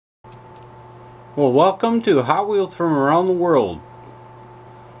Well, welcome to Hot Wheels from around the world.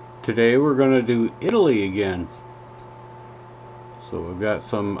 Today we're going to do Italy again. So we've got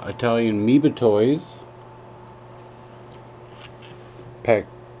some Italian Mebetoys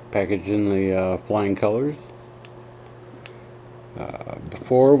packaged in the flying colors.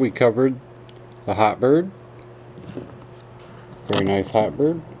 Before we covered the Hot Bird. Very nice Hot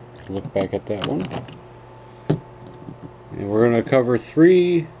Bird. Look back at that one. And we're going to cover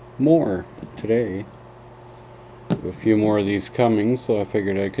 3 more today. A few more of these coming, so I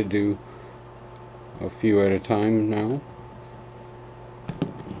figured I could do a few at a time now.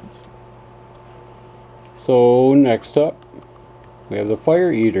 So next up we have the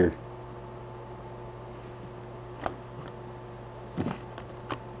Fire Eater.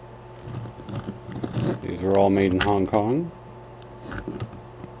 These are all made in Hong Kong.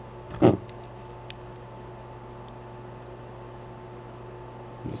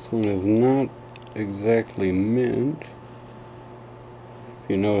 This one is not exactly mint. If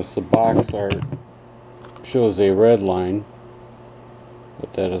you notice, the box art shows a red line,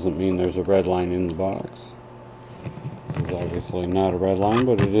 but that doesn't mean there's a red line in the box. This is obviously not a red line,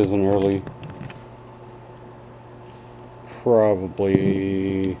 but it is an early,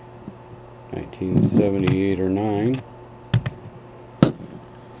 probably 1978 or 9.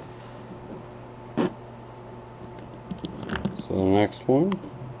 So the next one,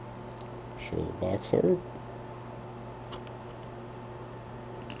 show the box art.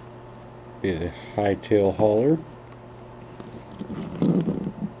 Be the high-tail hauler.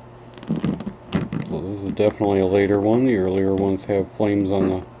 So this is definitely a later one. The earlier ones have flames on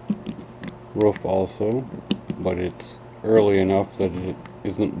the roof also, but it's early enough that it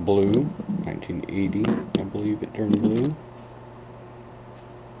isn't blue. 1980, I believe it turned blue.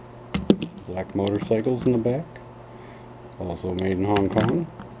 Black motorcycles in the back. Also made in Hong Kong.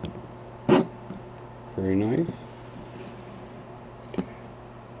 Very nice.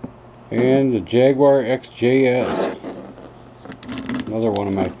 And the Jaguar XJS. Another one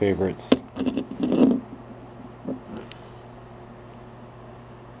of my favorites.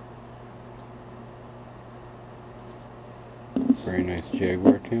 Very nice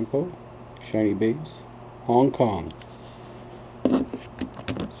Jaguar tempo. Shiny base. Hong Kong. This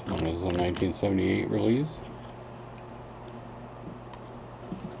one is a 1978 release.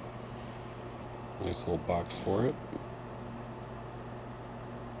 Nice little box for it.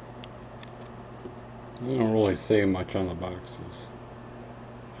 They don't really say much on the boxes.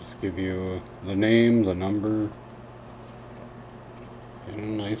 Just give you the name, the number, and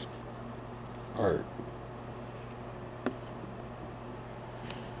a nice art.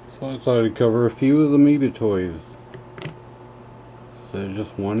 So I thought I'd cover a few of the Mebetoys instead of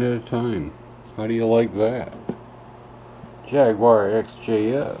just one at a time. How do you like that? Jaguar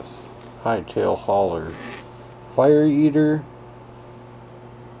XJS. High-tail hauler, Fire Eater,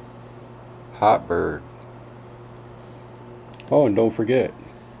 Hot Bird. Oh, and don't forget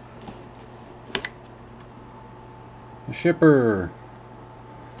the shipper.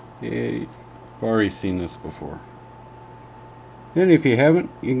 Yeah, you've already seen this before. And if you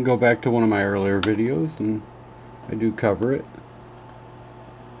haven't, you can go back to one of my earlier videos and I do cover it.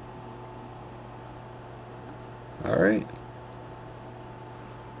 Alright.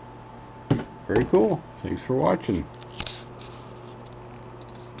 Very cool. Thanks for watching.